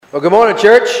Well, good morning,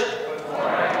 church. Good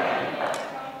morning.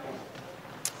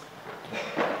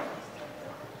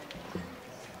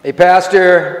 A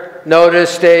pastor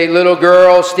noticed a little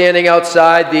girl standing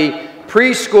outside the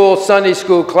preschool Sunday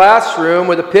school classroom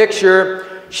with a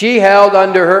picture she held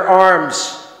under her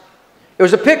arms. It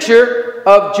was a picture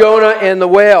of Jonah and the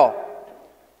whale.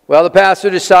 Well, the pastor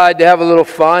decided to have a little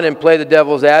fun and play the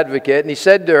devil's advocate, and he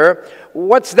said to her,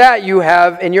 "What's that you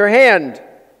have in your hand?"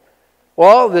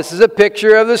 "Well, this is a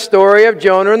picture of the story of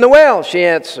Jonah and the whale," she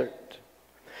answered.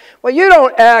 "Well, you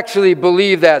don't actually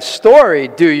believe that story,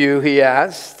 do you?" he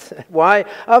asked. "Why,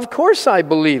 of course I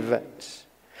believe it."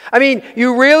 "I mean,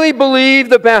 you really believe,"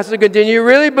 the pastor continued, "you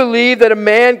really believe that a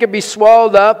man can be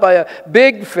swallowed up by a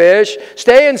big fish,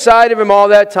 stay inside of him all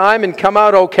that time, and come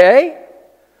out okay?"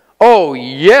 "Oh,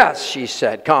 yes," she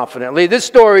said confidently. "This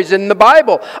story's in the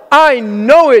Bible. I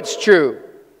know it's true."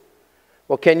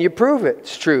 "Well, can you prove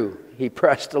it's true?" He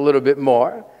pressed a little bit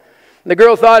more. The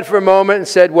girl thought for a moment and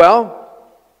said, "Well,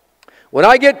 when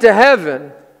I get to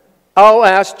heaven, I'll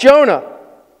ask Jonah."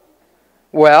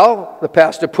 "Well," the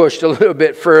pastor pushed a little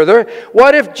bit further,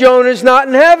 "what if Jonah's not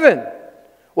in heaven?"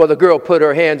 Well, the girl put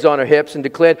her hands on her hips and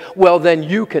declared, "Well, then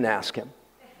you can ask him."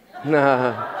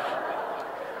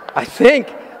 I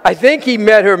think he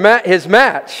met his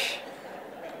match.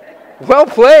 Well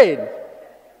played.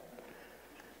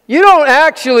 You don't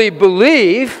actually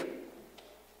believe.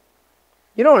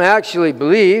 It's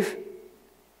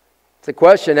a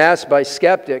question asked by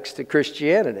skeptics to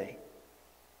Christianity.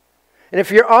 And if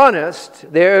you're honest,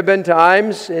 there have been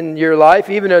times in your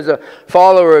life, even as a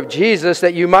follower of Jesus,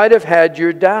 that you might have had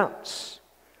your doubts.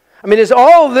 I mean, is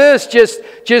all this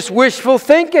just wishful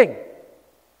thinking?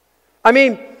 I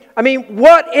mean,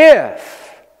 what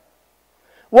if?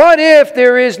 What if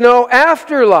there is no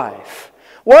afterlife?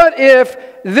 What if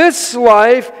this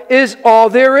life is all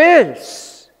there is?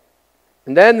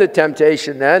 And then the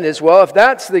temptation then is, well, if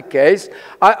that's the case,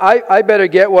 I better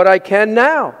get what I can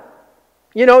now.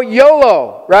 You know,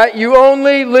 YOLO, right? You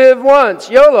only live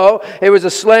once. YOLO, it was a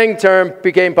slang term,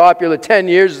 became popular 10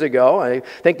 years ago. I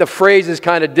think the phrase has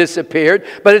kind of disappeared,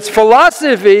 but its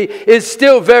philosophy is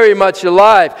still very much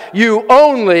alive. You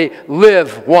only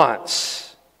live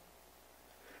once.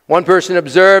 One person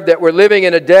observed that we're living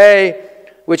in a day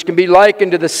which can be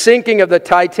likened to the sinking of the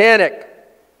Titanic.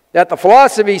 That the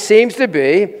philosophy seems to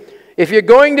be, if you're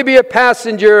going to be a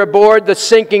passenger aboard the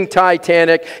sinking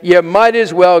Titanic, you might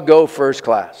as well go first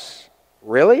class.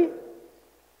 Really?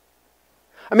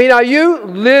 I mean, are you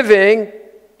living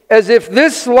as if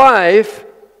this life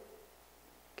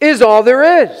is all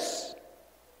there is?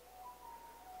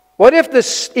 What if the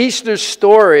Easter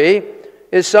story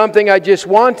is something I just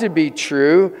want to be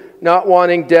true, not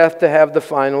wanting death to have the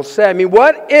final say? I mean,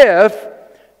 what if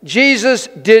Jesus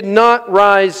did not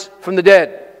rise from the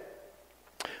dead?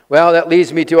 Well, that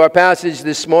leads me to our passage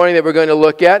this morning that we're going to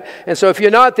look at. And so if you're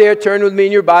not there, turn with me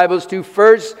in your Bibles to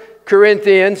 1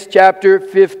 Corinthians chapter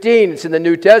 15. It's in the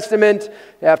New Testament,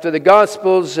 after the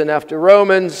Gospels and after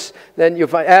Romans. Then you'll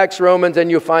find Acts, Romans, and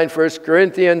you'll find 1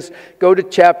 Corinthians. Go to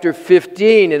chapter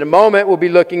 15. In a moment, we'll be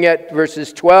looking at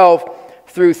verses 12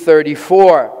 through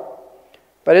 34.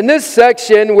 But in this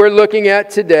section we're looking at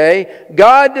today,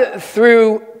 God,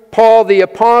 through Paul the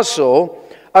Apostle,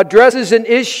 addresses an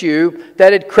issue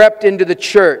that had crept into the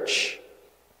church.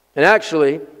 And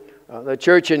actually, the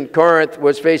church in Corinth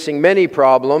was facing many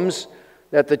problems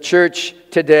that the church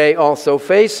today also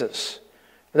faces.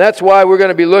 And that's why we're going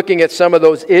to be looking at some of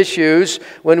those issues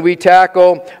when we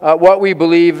tackle what we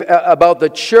believe about the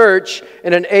church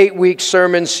in an 8-week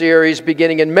sermon series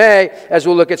beginning in May, as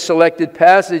we'll look at selected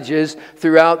passages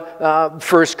throughout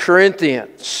 1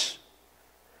 Corinthians.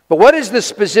 But what is the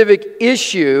specific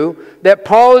issue that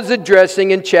Paul is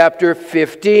addressing in chapter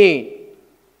 15?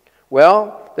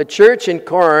 Well, the church in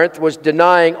Corinth was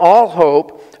denying all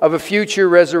hope of a future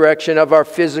resurrection of our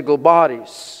physical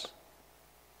bodies.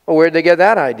 Well, where did they get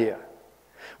that idea?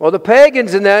 Well, the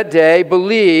pagans in that day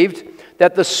believed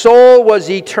that the soul was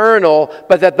eternal,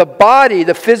 but that the body,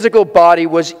 the physical body,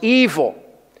 was evil.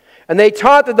 And they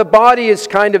taught that the body is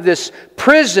kind of this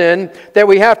prison that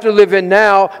we have to live in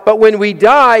now, but when we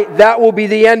die, that will be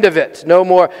the end of it. No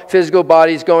more physical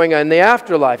bodies going on in the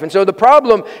afterlife. And so the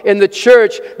problem in the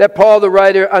church that Paul the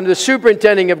writer, under the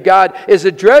superintending of God, is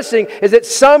addressing is that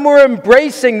some were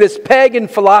embracing this pagan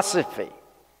philosophy.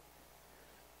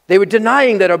 They were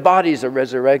denying that our bodies are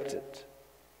resurrected.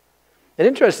 And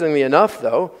interestingly enough,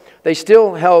 though, they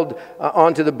still held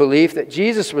on to the belief that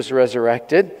Jesus was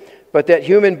resurrected, but that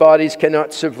human bodies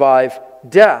cannot survive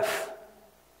death.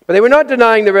 But they were not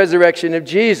denying the resurrection of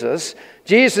Jesus.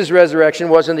 Jesus' resurrection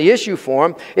wasn't the issue for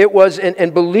them. It was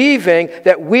in believing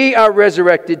that we are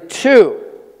resurrected too.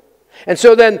 And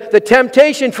so then the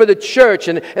temptation for the church,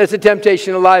 and it's a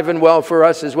temptation alive and well for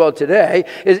us as well today,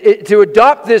 is to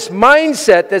adopt this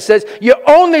mindset that says you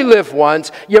only live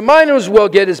once, you might as well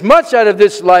get as much out of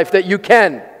this life that you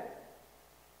can.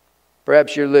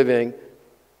 Perhaps you're living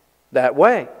that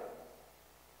way.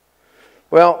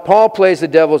 Well, Paul plays the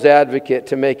devil's advocate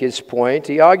to make his point.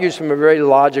 He argues from a very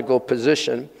logical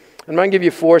position. I'm going to give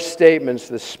you 4 statements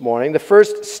this morning. The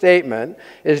first statement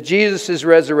is Jesus'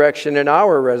 resurrection and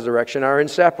our resurrection are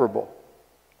inseparable.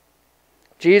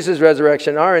 Jesus'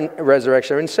 resurrection and our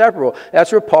resurrection are inseparable.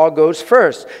 That's where Paul goes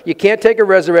first. You can't take a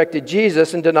resurrected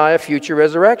Jesus and deny a future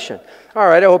resurrection. All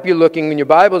right, I hope you're looking in your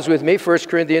Bibles with me. 1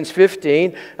 Corinthians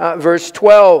 15, verse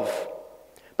 12.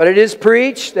 But it is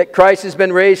preached that Christ has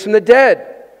been raised from the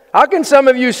dead. How can some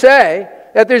of you say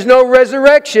that there's no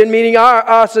resurrection, meaning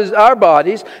our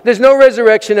bodies, there's no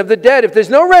resurrection of the dead? If there's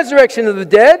no resurrection of the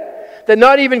dead, then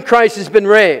not even Christ has been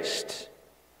raised.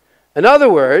 In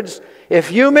other words, if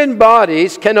human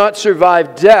bodies cannot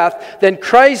survive death, then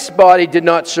Christ's body did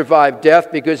not survive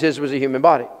death because his was a human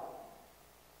body.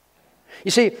 You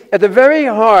see, at the very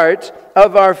heart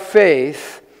of our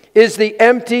faith is the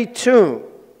empty tomb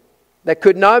that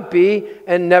could not be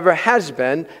and never has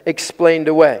been explained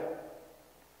away.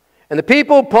 And the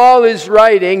people Paul is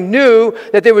writing knew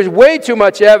that there was way too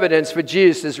much evidence for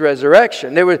Jesus'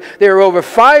 resurrection. There were over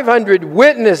 500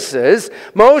 witnesses,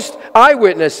 most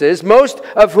eyewitnesses, most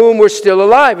of whom were still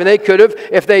alive. And they could have,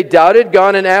 if they doubted,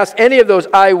 gone and asked any of those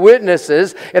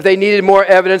eyewitnesses if they needed more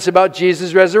evidence about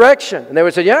Jesus' resurrection. And they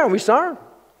would say, yeah, we saw him.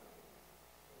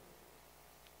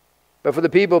 But for the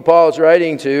people Paul's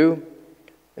writing to,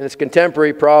 and its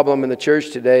contemporary problem in the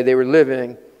church today, they were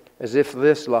living as if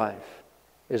this life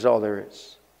is all there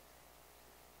is.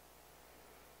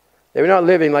 They were not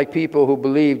living like people who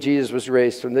believed Jesus was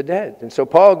raised from the dead. And so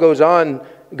Paul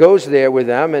goes there with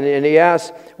them, and he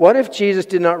asks, what if Jesus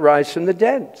did not rise from the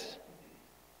dead?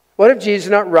 What if Jesus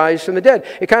did not rise from the dead?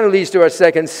 It kind of leads to our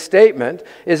second statement,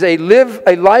 is a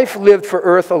life lived for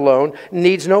earth alone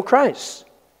needs no Christ.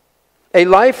 A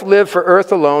life lived for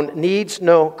earth alone needs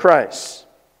no Christ.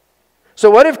 So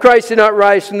what if Christ did not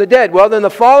rise from the dead? Well, then the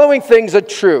following things are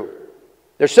true.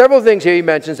 There are several things here he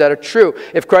mentions that are true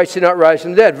if Christ did not rise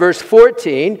from the dead. Verse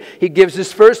 14, he gives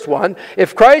his first one.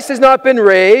 If Christ has not been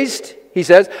raised, he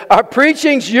says, our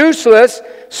preaching's useless,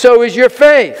 so is your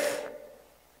faith.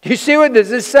 Do you see what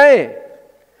this is saying?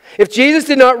 If Jesus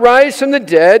did not rise from the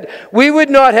dead, we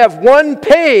would not have one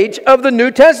page of the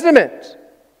New Testament.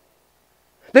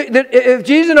 If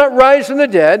Jesus did not rise from the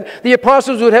dead, the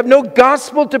apostles would have no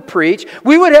gospel to preach.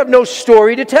 We would have no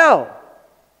story to tell.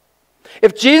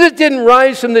 If Jesus didn't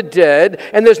rise from the dead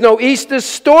and there's no Easter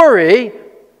story,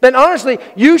 then honestly,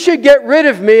 you should get rid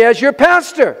of me as your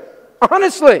pastor.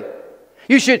 Honestly.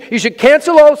 You should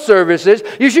cancel all services.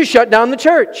 You should shut down the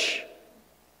church.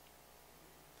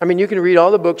 I mean, you can read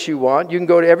all the books you want. You can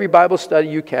go to every Bible study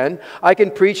you can. I can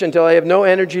preach until I have no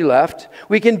energy left.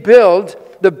 We can build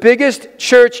the biggest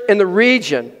church in the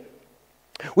region.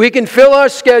 We can fill our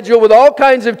schedule with all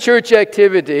kinds of church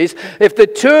activities. If the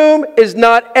tomb is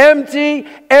not empty,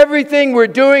 everything we're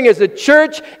doing as a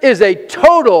church is a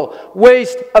total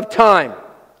waste of time.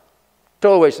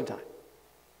 Total waste of time.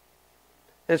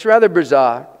 And it's rather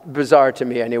bizarre to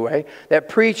me anyway, that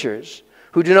preachers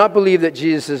who do not believe that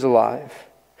Jesus is alive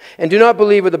and do not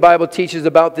believe what the Bible teaches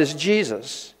about this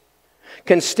Jesus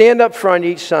can stand up front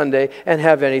each Sunday and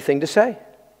have anything to say.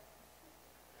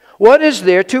 What is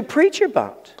there to preach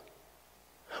about?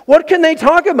 What can they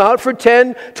talk about for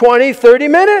 10, 20, 30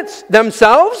 minutes?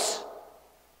 Themselves?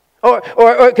 Or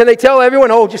can they tell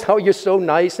everyone, oh, just how you're so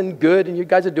nice and good and you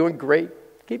guys are doing great?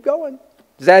 Keep going.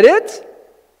 Is that it?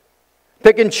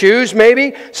 Pick and choose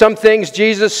maybe some things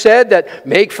Jesus said that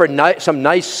make for some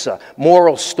nice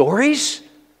moral stories?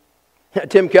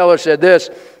 Tim Keller said this.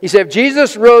 He said, if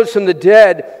Jesus rose from the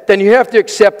dead, then you have to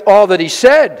accept all that he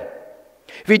said.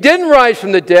 If he didn't rise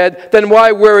from the dead, then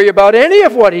why worry about any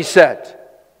of what he said?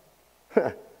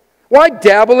 Why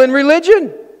dabble in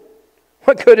religion?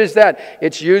 What good is that?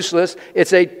 It's useless.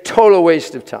 It's a total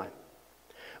waste of time.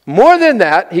 More than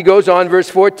that, he goes on, verse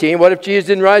 14, what if Jesus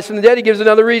didn't rise from the dead? He gives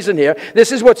another reason here.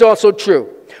 This is what's also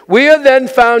true. We are then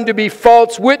found to be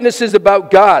false witnesses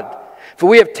about God. For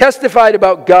we have testified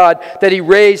about God that he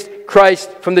raised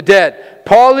Christ from the dead.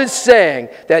 Paul is saying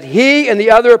that he and the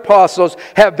other apostles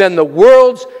have been the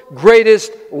world's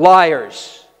greatest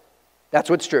liars. That's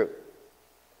what's true.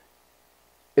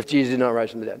 If Jesus did not rise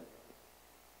from the dead.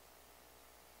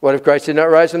 What if Christ did not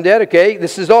rise from the dead? Okay,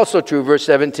 this is also true, verse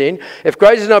 17. If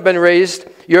Christ has not been raised,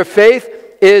 your faith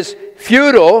is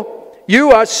futile.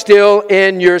 You are still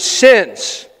in your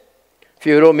sins.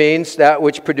 Futile means that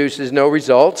which produces no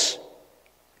results.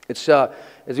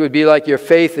 It would be like your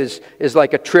faith is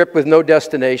like a trip with no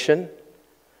destination.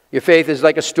 Your faith is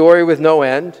like a story with no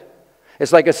end.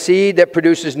 It's like a seed that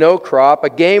produces no crop, a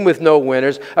game with no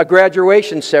winners, a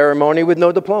graduation ceremony with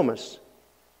no diplomas.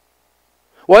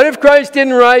 What if Christ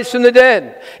didn't rise from the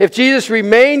dead? If Jesus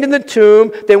remained in the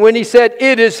tomb, then when he said,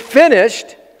 "It is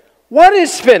finished," what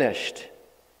is finished?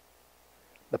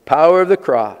 The power of the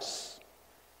cross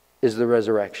is the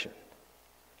resurrection.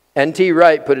 N.T.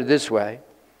 Wright put it this way.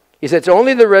 He said, it's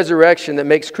only the resurrection that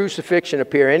makes crucifixion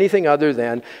appear anything other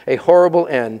than a horrible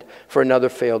end for another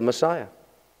failed Messiah.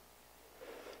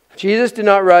 If Jesus did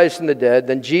not rise from the dead,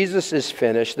 then Jesus is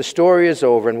finished. The story is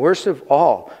over. And worst of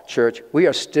all, church, we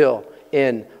are still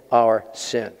in our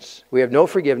sins. We have no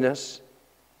forgiveness.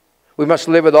 We must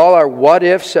live with all our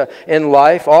what-ifs in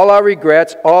life, all our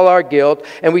regrets, all our guilt,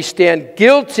 and we stand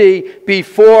guilty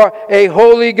before a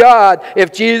holy God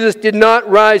if Jesus did not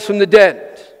rise from the dead.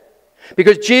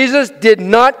 Because Jesus did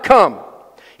not come.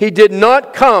 He did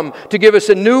not come to give us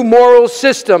a new moral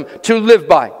system to live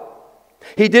by.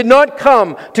 He did not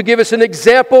come to give us an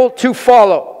example to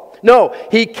follow. No,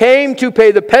 He came to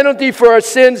pay the penalty for our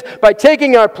sins by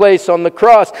taking our place on the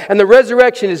cross. And the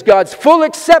resurrection is God's full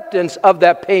acceptance of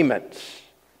that payment.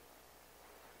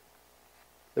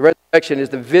 The resurrection is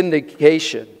the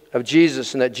vindication of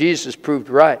Jesus, and that Jesus proved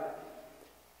right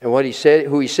and what He said,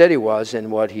 who He said He was, and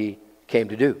what He came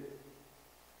to do.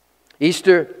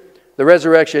 Easter, the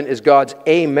resurrection, is God's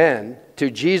amen to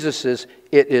Jesus'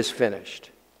 "it is finished."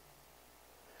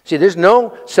 See, there's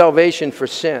no salvation for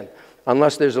sin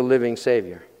unless there's a living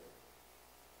Savior.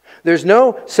 There's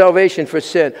no salvation for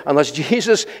sin unless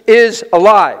Jesus is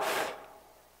alive.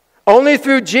 Only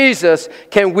through Jesus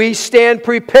can we stand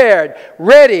prepared,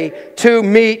 ready to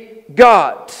meet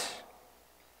God.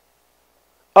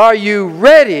 Are you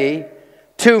ready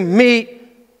to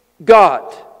meet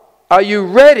God? Are you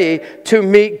ready to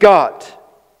meet God?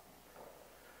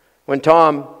 When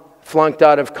Tom flunked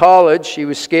out of college, he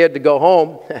was scared to go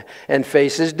home and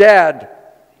face his dad.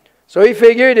 So he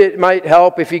figured it might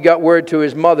help if he got word to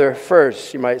his mother first.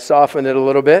 She might soften it a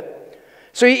little bit.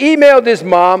 So he emailed his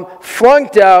mom,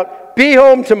 "Flunked out, be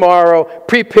home tomorrow,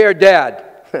 prepare Dad."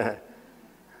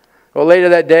 Well, later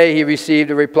that day, he received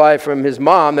a reply from his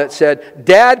mom that said,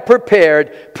 "Dad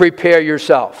prepared, prepare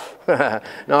yourself."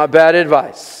 Not bad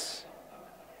advice.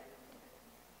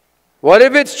 What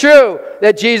if it's true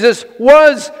that Jesus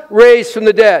was raised from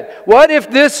the dead? What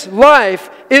if this life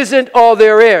isn't all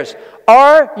there is?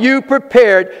 Are you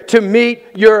prepared to meet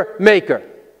your Maker?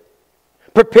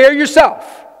 Prepare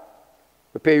yourself.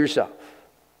 Prepare yourself.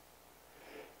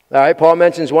 All right, Paul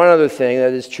mentions one other thing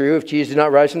that is true if Jesus did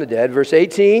not rise from the dead. Verse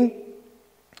 18,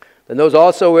 then those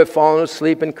also who have fallen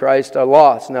asleep in Christ are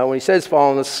lost. Now, when he says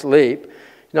fallen asleep,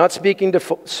 not speaking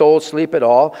to soul sleep at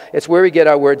all. It's where we get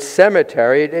our word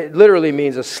cemetery. It literally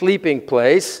means a sleeping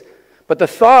place. But the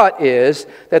thought is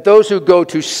that those who go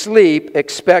to sleep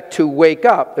expect to wake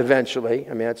up eventually.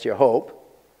 I mean, that's your hope.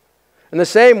 In the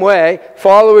same way,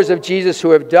 followers of Jesus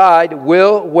who have died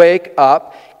will wake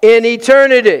up in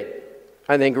eternity.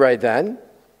 I think right then.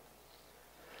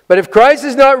 But if Christ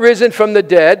is not risen from the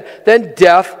dead, then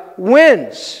death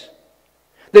wins.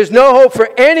 There's no hope for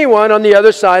anyone on the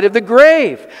other side of the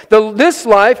grave. This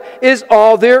life is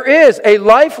all there is. A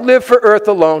life lived for earth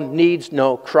alone needs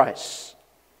no Christ.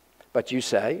 But you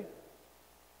say,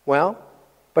 well,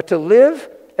 but to live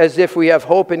as if we have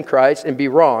hope in Christ and be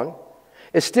wrong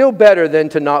is still better than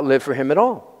to not live for Him at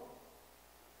all.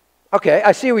 Okay,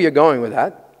 I see where you're going with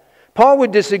that. Paul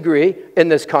would disagree in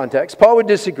this context. Paul would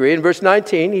disagree. In verse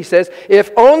 19, he says,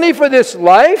 if only for this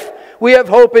life we have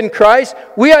hope in Christ,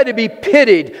 we ought to be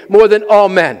pitied more than all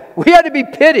men. We ought to be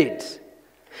pitied.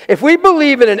 If we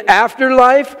believe in an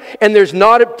afterlife and there's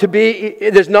not to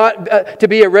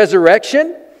be a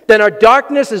resurrection, then our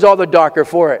darkness is all the darker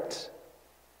for it.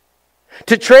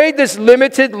 To trade this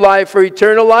limited life for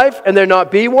eternal life and there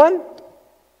not be one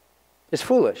is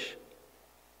foolish.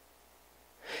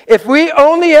 If we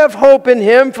only have hope in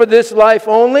Him for this life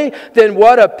only, then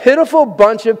what a pitiful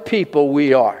bunch of people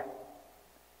we are.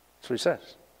 That's what he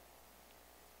says.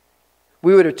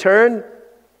 We would have turned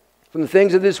from the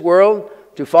things of this world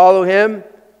to follow Him.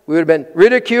 We would have been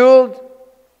ridiculed. In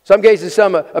some cases,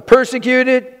 some are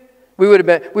persecuted. We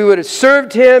would have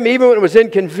served Him even when it was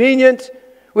inconvenient.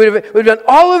 We'd have done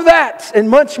all of that and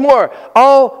much more,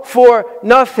 all for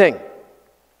nothing.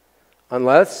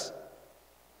 Unless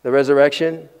the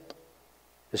resurrection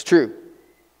is true.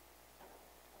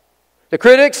 The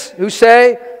critics who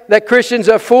say that Christians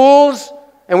are fools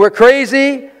and we're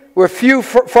crazy, we're few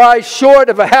fries short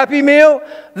of a happy meal,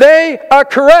 they are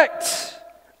correct,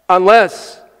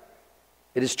 unless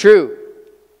it is true.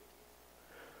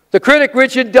 The critic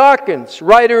Richard Dawkins,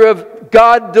 writer of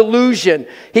God Delusion,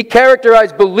 he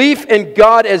characterized belief in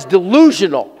God as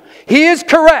delusional. He is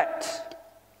correct,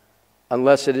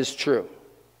 unless it is true.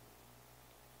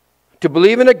 To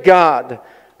believe in a God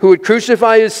who would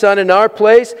crucify his Son in our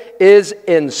place is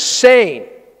insane,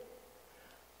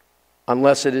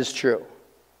 unless it is true.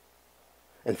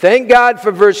 And thank God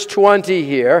for verse 20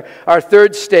 here, our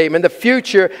third statement. The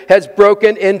future has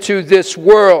broken into this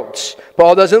world.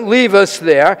 Paul doesn't leave us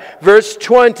there. Verse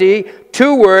 20,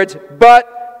 2 words,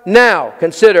 but now.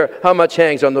 Consider how much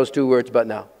hangs on those 2 words, but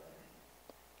now.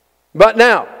 But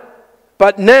now.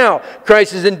 But now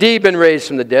Christ has indeed been raised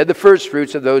from the dead, the first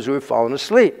fruits of those who have fallen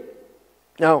asleep.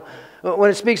 Now, when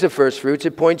it speaks of first fruits,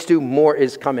 it points to more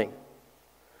is coming.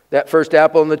 That first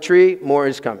apple on the tree, more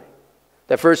is coming.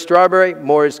 That first strawberry,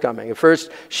 more is coming. The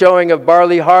first showing of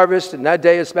barley harvest, and that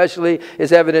day especially,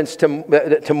 is evidence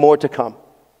to more to come.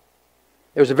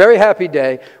 It was a very happy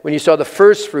day when you saw the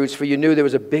first fruits, for you knew there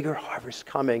was a bigger harvest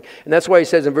coming. And that's why he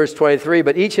says in verse 23,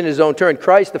 but each in his own turn.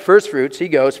 Christ, the first fruits, he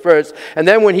goes first. And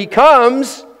then when he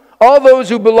comes, all those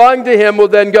who belong to him will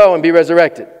then go and be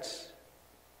resurrected.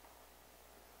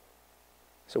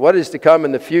 So what is to come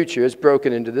in the future is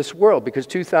broken into this world, because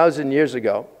 2,000 years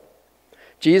ago,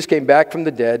 Jesus came back from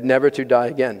the dead, never to die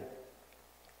again.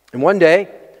 And one day,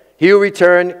 he will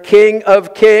return King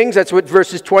of Kings. That's what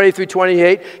verses 20 through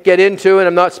 28 get into, and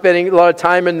I'm not spending a lot of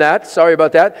time in that. Sorry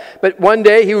about that. But one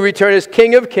day, he will return as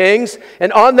King of Kings,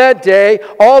 and on that day,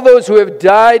 all those who have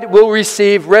died will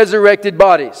receive resurrected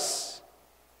bodies.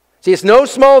 See, it's no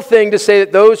small thing to say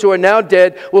that those who are now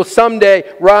dead will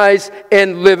someday rise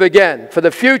and live again. For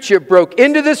the future broke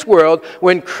into this world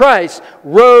when Christ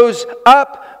rose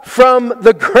up from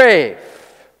the grave.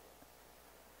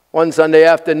 One Sunday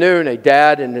afternoon, a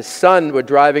dad and his son were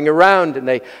driving around, and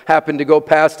they happened to go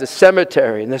past a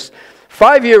cemetery. And this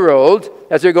 5-year-old,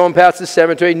 as they're going past the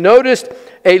cemetery, noticed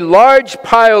a large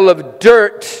pile of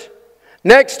dirt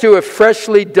next to a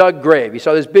freshly dug grave. He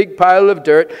saw this big pile of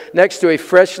dirt next to a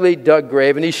freshly dug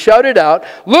grave, and he shouted out,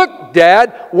 "Look,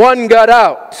 Dad, one got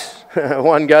out."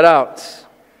 One got out.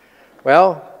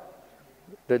 Well,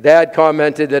 the dad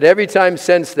commented that every time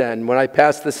since then, when I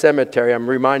pass the cemetery, I'm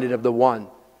reminded of the one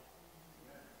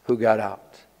who got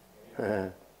out.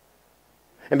 And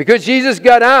because Jesus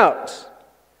got out,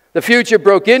 the future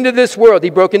broke into this world. He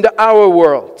broke into our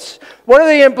worlds. What are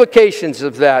the implications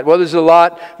of that? Well, there's a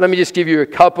lot. Let me just give you a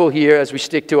couple here as we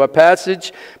stick to our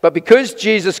passage. But because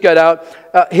Jesus got out,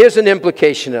 here's an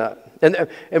implication of it.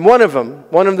 And one of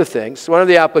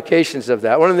the applications of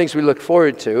that, one of the things we look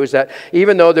forward to is that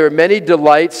even though there are many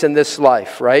delights in this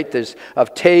life, right? There's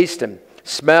of taste and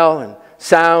smell and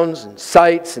sounds and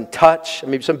sights and touch. I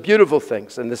mean, some beautiful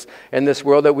things in this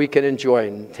world that we can enjoy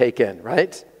and take in,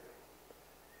 right?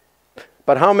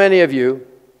 But how many of you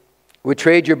would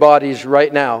trade your bodies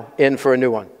right now in for a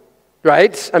new one?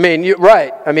 Right? I mean,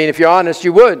 if you're honest,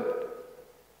 you would.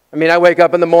 I mean, I wake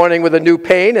up in the morning with a new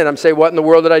pain, and I'm saying, what in the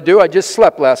world did I do? I just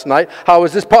slept last night. How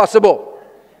is this possible?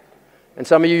 And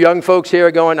some of you young folks here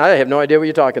are going, I have no idea what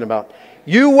you're talking about.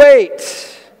 You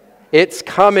wait. It's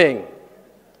coming.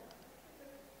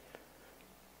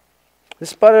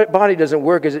 This body doesn't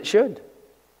work as it should.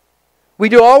 We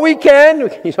do all we can. We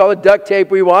can use all the duct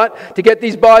tape we want to get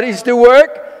these bodies to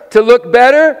work, to look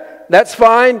better. That's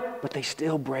fine, but they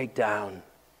still break down.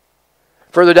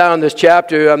 Further down in this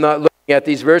chapter, I'm not looking at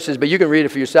these verses, but you can read it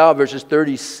for yourself, verses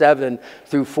 37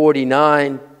 through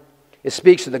 49. It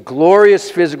speaks of the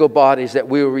glorious physical bodies that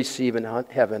we will receive in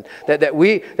heaven. That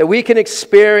we can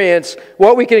experience,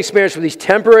 what we can experience with these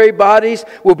temporary bodies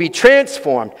will be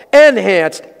transformed,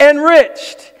 enhanced,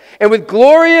 enriched. And with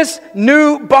glorious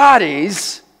new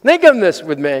bodies, think of this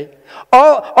with me,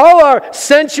 all our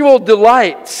sensual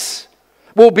delights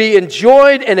will be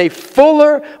enjoyed in a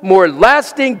fuller, more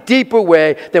lasting, deeper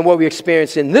way than what we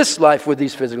experience in this life with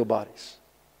these physical bodies.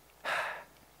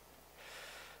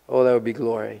 Oh, that would be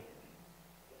glory.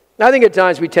 Now, I think at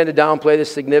times we tend to downplay the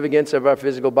significance of our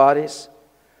physical bodies.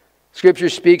 Scripture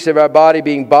speaks of our body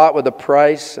being bought with a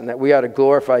price and that we ought to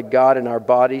glorify God in our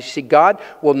bodies. See, God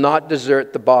will not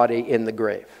desert the body in the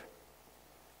grave.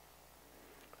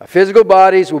 Our physical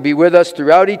bodies will be with us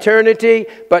throughout eternity,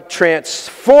 but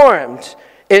transformed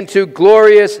into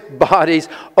glorious bodies.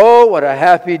 Oh, what a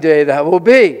happy day that will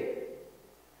be.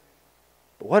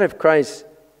 But what if Christ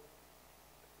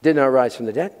did not rise from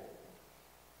the dead?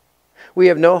 We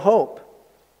have no hope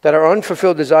that our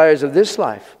unfulfilled desires of this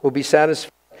life will be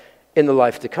satisfied in the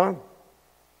life to come.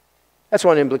 That's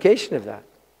one implication of that.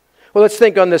 Well, let's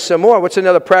think on this some more. What's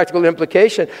another practical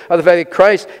implication of the fact that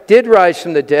Christ did rise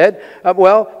from the dead?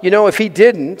 If he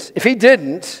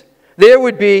didn't, there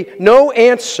would be no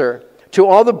answer to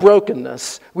all the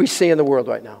brokenness we see in the world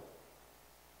right now.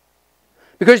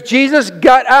 Because Jesus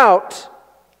got out,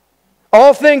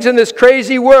 all things in this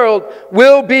crazy world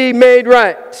will be made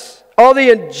right. All the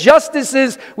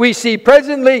injustices we see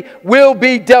presently will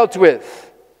be dealt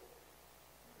with.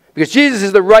 Because Jesus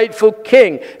is the rightful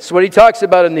king. That's what he talks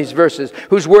about in these verses,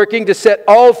 who's working to set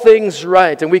all things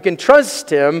right. And we can trust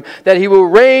him that he will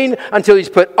reign until he's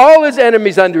put all his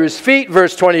enemies under his feet,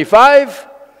 verse 25.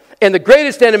 And the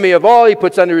greatest enemy of all he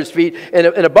puts under his feet and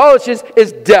abolishes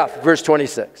is death, verse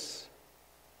 26.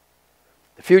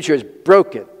 The future is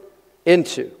broken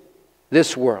into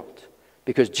this world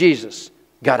because Jesus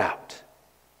got out.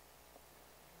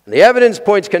 And the evidence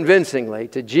points convincingly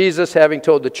to Jesus having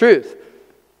told the truth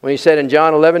when he said in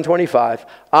John 11:25,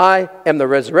 I am the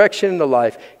resurrection and the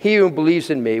life. He who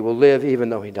believes in me will live even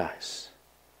though he dies.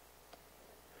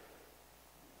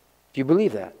 Do you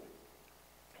believe that?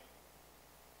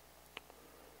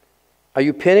 Are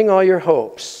you pinning all your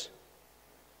hopes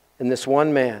in this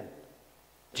one man,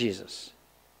 Jesus?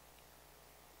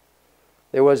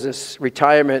 There was this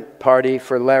retirement party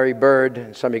for Larry Bird.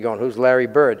 And some of you going, who's Larry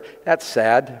Bird? That's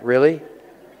sad, really?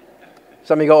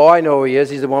 Some of you go, oh, I know who he is.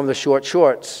 He's the one with the short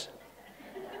shorts.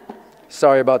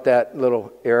 Sorry about that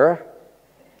little error.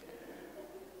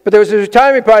 But there was a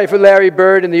retirement party for Larry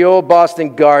Bird in the old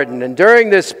Boston Garden. And during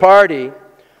this party,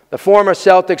 the former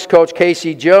Celtics coach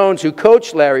Casey Jones, who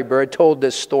coached Larry Bird, told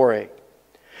this story.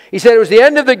 He said, it was the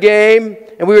end of the game,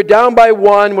 and we were down by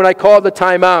 1 when I called the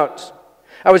timeout.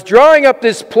 I was drawing up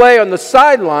this play on the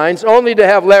sidelines only to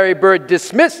have Larry Bird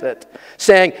dismiss it,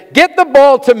 saying, get the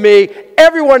ball to me,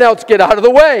 everyone else get out of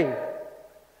the way.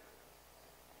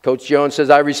 Coach Jones says,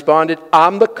 I responded,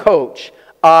 I'm the coach.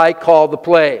 I call the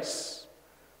plays.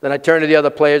 Then I turned to the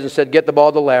other players and said, get the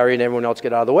ball to Larry and everyone else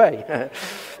get out of the way.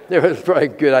 It was probably a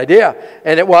good idea.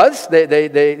 And it was.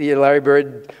 Larry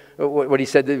Bird, what he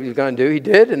said that he was going to do, he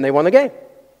did, and they won the game.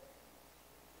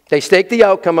 They staked the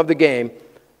outcome of the game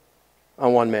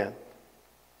on one man.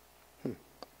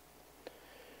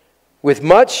 With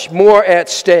much more at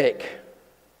stake,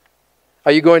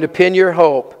 are you going to pin your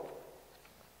hope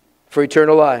for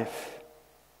eternal life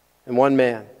in one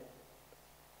man,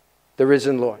 the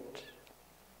risen Lord?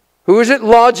 Who is it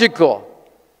logical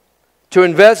to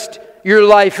invest your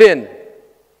life in?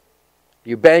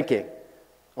 You're banking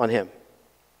on him.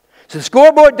 So the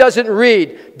scoreboard doesn't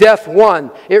read death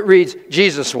won, it reads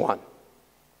Jesus won.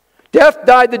 Death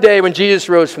died the day when Jesus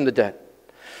rose from the dead.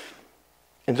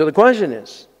 And so the question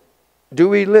is, do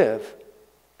we live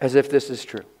as if this is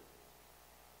true?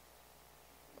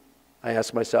 I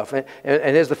ask myself, and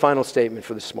here's the final statement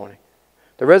for this morning.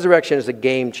 The resurrection is a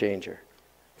game changer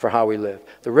for how we live.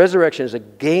 The resurrection is a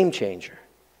game changer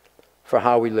for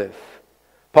how we live.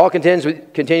 Paul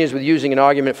continues with using an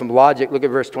argument from logic. Look at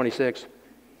verse 26.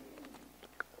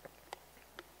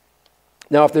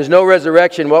 Now, if there's no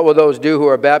resurrection, what will those do who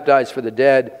are baptized for the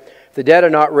dead? If the dead are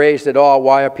not raised at all,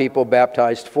 why are people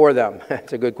baptized for them?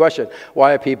 That's a good question.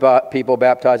 Why are people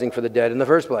baptizing for the dead in the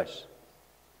first place?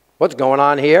 What's going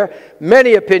on here?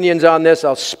 Many opinions on this.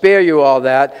 I'll spare you all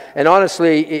that. And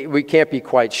honestly, we can't be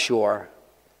quite sure.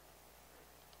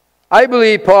 I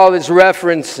believe Paul is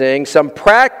referencing some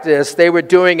practice they were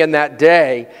doing in that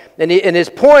day. And his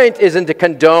point isn't to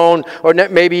condone or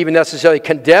maybe even necessarily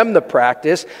condemn the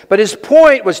practice, but his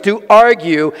point was to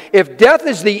argue, if death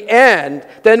is the end,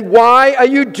 then why are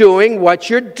you doing what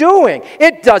you're doing?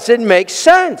 It doesn't make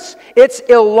sense. It's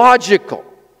illogical.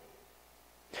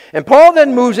 And Paul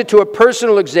then moves it to a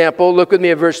personal example. Look with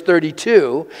me at verse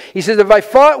 32. He says, if I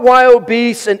fought wild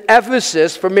beasts in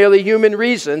Ephesus for merely human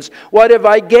reasons, what have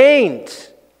I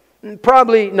gained?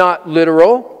 Probably not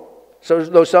literal,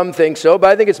 though some think so, but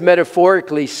I think it's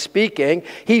metaphorically speaking.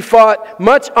 He fought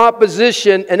much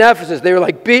opposition in Ephesus. They were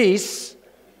like beasts.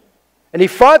 And he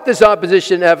fought this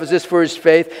opposition in Ephesus for his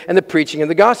faith and the preaching of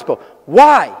the gospel.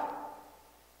 Why?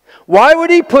 Why would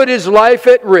he put his life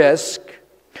at risk,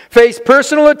 face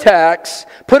personal attacks,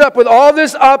 put up with all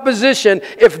this opposition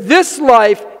if this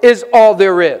life is all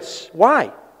there is?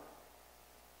 Why?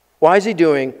 Why is he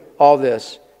doing all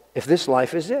this if this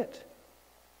life is it?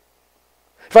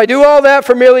 If I do all that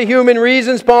for merely human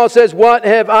reasons, Paul says, what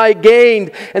have I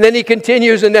gained? And then he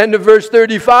continues in the end of verse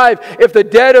 35, if the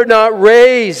dead are not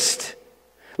raised,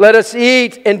 let us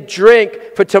eat and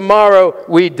drink, for tomorrow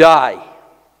we die.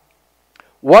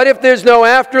 What if there's no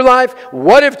afterlife?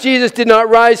 What if Jesus did not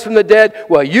rise from the dead?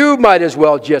 Well, you might as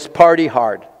well just party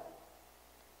hard.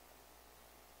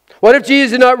 What if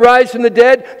Jesus did not rise from the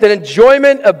dead? Then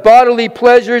enjoyment of bodily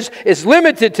pleasures is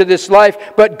limited to this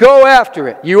life, but go after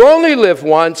it. You only live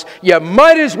once. You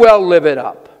might as well live it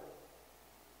up.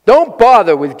 Don't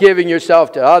bother with giving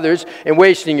yourself to others and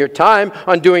wasting your time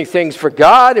on doing things for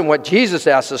God and what Jesus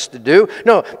asks us to do.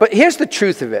 No, but here's the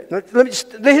truth of it.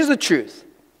 Here's the truth.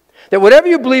 That whatever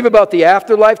you believe about the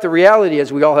afterlife, the reality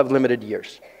is we all have limited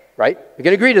years. Right? You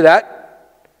can agree to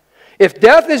that? If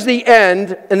death is the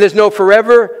end and there's no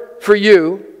forever for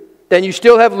you, then you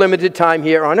still have limited time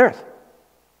here on earth.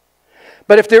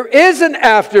 But if there is an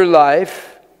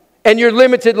afterlife and your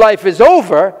limited life is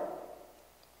over,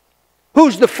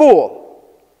 who's the fool?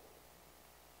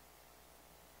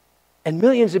 And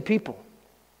millions of people,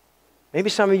 maybe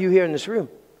some of you here in this room,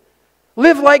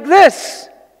 live like this.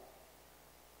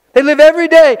 They live every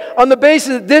day on the basis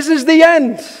that this is the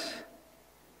end.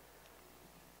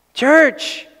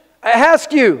 Church, I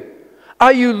ask you,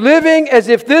 are you living as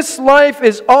if this life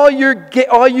is all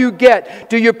you get?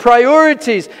 Do your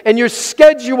priorities and your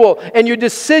schedule and your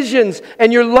decisions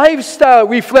and your lifestyle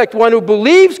reflect one who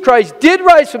believes Christ did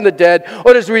rise from the dead,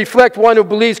 or does it reflect one who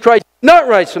believes Christ did not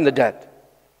rise from the dead?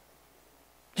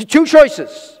 Two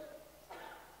choices.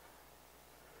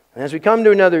 And as we come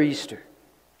to another Easter,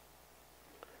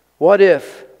 what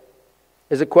if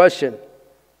is a question,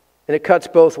 and it cuts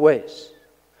both ways.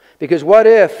 Because what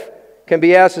if can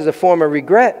be asked as a form of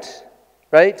regret,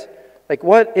 right? Like,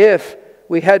 what if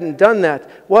we hadn't done that?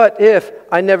 What if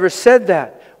I never said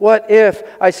that? What if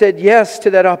I said yes to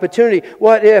that opportunity?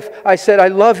 What if I said I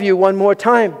love you one more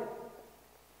time?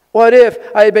 What if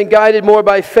I had been guided more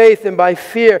by faith than by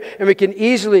fear? And we can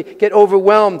easily get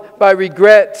overwhelmed by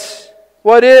regret.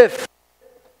 What if?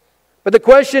 But the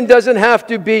question doesn't have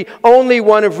to be only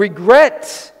one of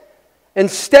regret.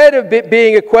 Instead of it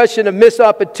being a question of missed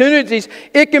opportunities,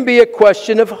 it can be a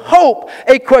question of hope,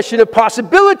 a question of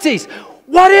possibilities.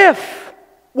 What if?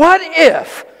 What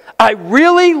if I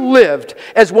really lived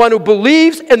as one who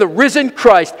believes in the risen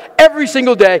Christ every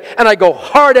single day and I go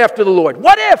hard after the Lord?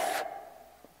 What if?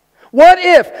 What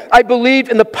if I believed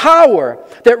in the power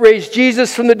that raised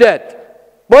Jesus from the dead?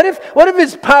 What if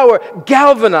His power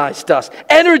galvanized us,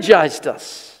 energized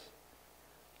us?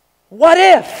 What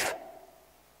if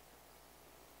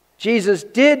Jesus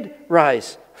did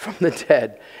rise from the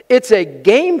dead? It's a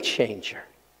game changer.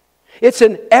 It's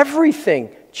an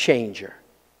everything changer.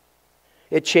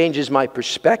 It changes my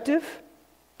perspective.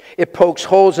 It pokes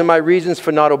holes in my reasons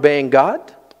for not obeying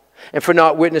God and for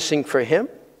not witnessing for Him.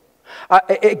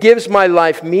 It gives my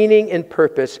life meaning and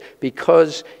purpose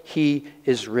because He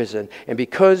is risen. And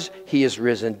because He is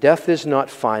risen, death is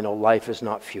not final, life is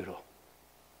not futile.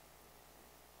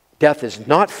 Death is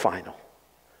not final.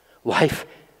 Life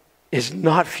is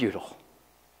not futile.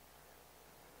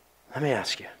 Let me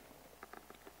ask you,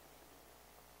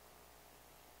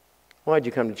 why'd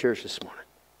you come to church this morning?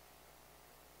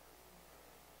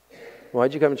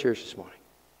 Why'd you come to church this morning?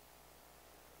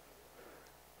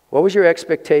 What was your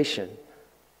expectation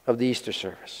of the Easter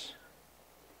service?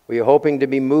 Were you hoping to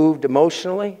be moved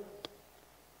emotionally?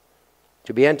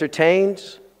 To be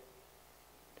entertained?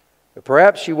 Or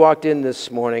perhaps you walked in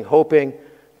this morning hoping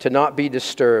to not be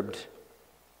disturbed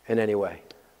in any way.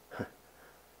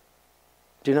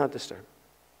 Do not disturb.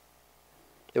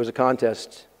 There was a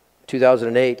contest,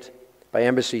 2008, by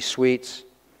Embassy Suites,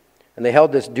 and they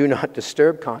held this Do Not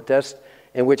Disturb contest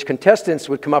in which contestants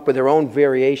would come up with their own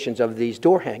variations of these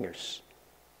door hangers.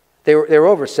 There were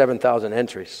over 7,000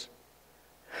 entries.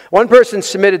 One person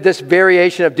submitted this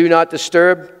variation of Do Not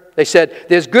Disturb. They said,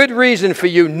 "There's good reason for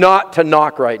you not to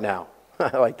knock right now."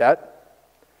 I like that.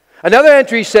 Another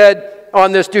entry said,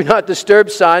 on this Do Not Disturb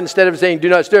sign, instead of saying Do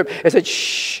Not Disturb, it said,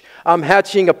 "Shh, I'm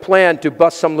hatching a plan to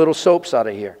bust some little soaps out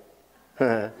of here."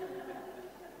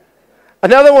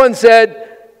 Another one said,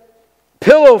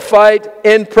 "Pillow fight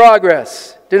in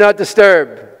progress. Do not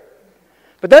disturb."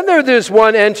 But then there's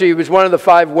one entry, it was one of the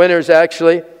 5 winners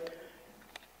actually,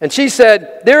 and she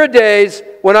said, "There are days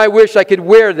when I wish I could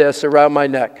wear this around my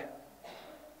neck."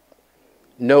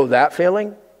 Know that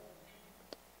feeling?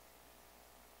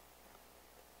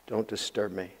 Don't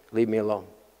disturb me. Leave me alone.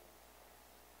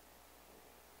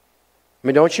 I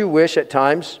mean, don't you wish at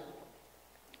times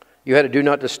you had a Do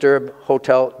Not Disturb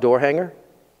hotel door hanger?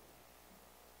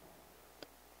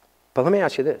 But let me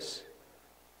ask you this.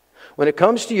 When it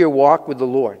comes to your walk with the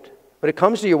Lord,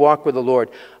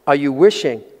 are you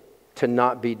wishing to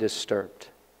not be disturbed?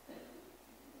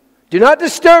 Do not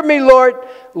disturb me, Lord.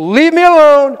 Leave me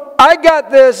alone. I got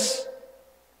this.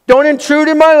 Don't intrude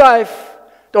in my life.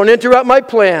 Don't interrupt my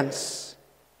plans.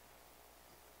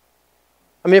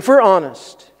 I mean, if we're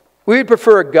honest, we would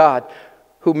prefer a God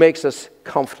who makes us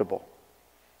comfortable.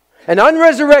 An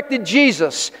unresurrected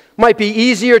Jesus might be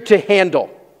easier to handle.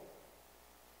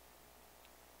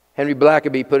 Henry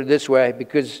Blackaby put it this way,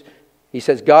 because he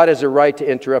says God has a right to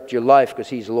interrupt your life because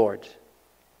He's Lord.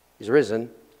 He's risen.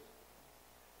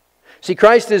 See,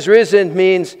 Christ is risen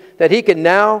means that He can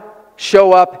now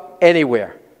show up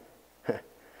anywhere.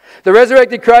 The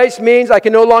resurrected Christ means I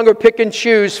can no longer pick and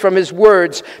choose from His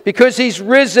words. Because He's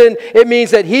risen, it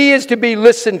means that He is to be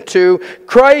listened to.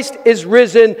 Christ is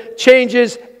risen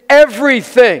changes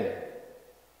everything.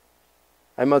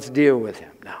 I must deal with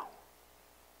Him now.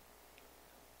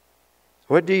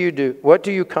 What do you do? What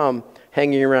do you come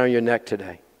hanging around your neck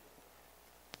today?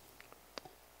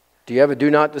 Do you have a do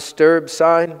not disturb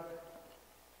sign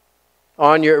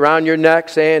around your neck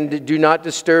saying, do not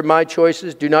disturb my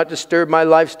choices, do not disturb my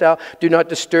lifestyle, do not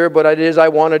disturb what it is I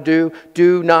want to do,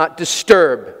 do not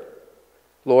disturb,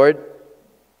 Lord?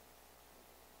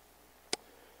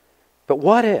 But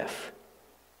what if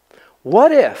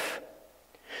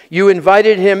you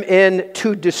invited Him in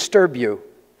to disturb you?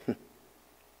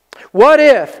 What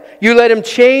if you let Him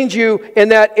change you in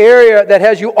that area that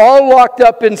has you all locked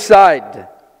up inside?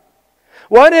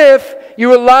 What if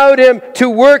you allowed Him to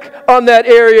work on that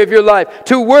area of your life,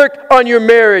 to work on your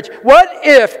marriage? What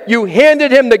if you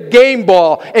handed Him the game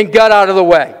ball and got out of the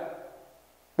way?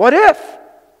 What if?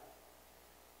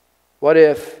 What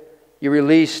if you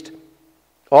released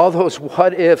all those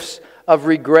what ifs of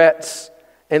regrets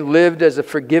and lived as a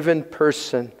forgiven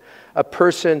person, a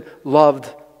person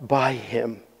loved by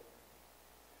Him?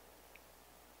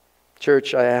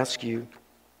 Church, I ask you,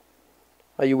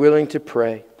 are you willing to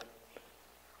pray?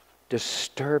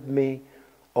 Disturb me,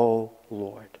 O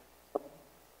Lord.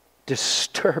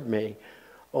 Disturb me,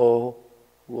 O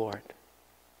Lord.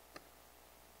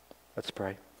 Let's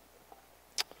pray.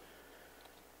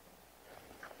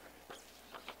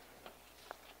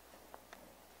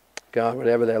 God,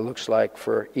 whatever that looks like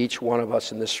for each one of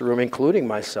us in this room, including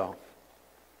myself,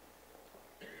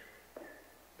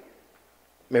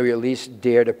 may we at least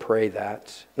dare to pray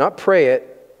that. Not pray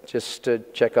it just to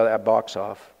check out that box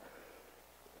off,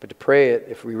 but to pray it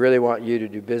if we really want you to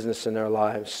do business in our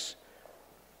lives.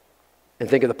 And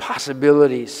think of the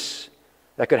possibilities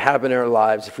that could happen in our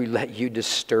lives if we let you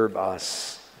disturb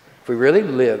us. If we really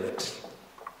lived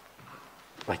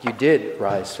like you did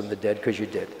rise from the dead, because you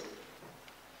did.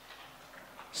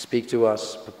 Speak to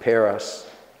us, prepare us,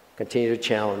 continue to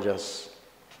challenge us.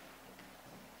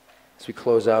 As we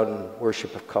close out and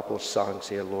worship a couple of songs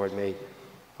here, Lord, may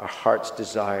our heart's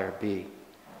desire be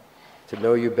to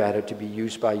know you better, to be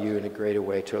used by you in a greater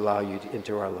way, to allow you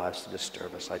into our lives to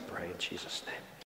disturb us, I pray in Jesus' name.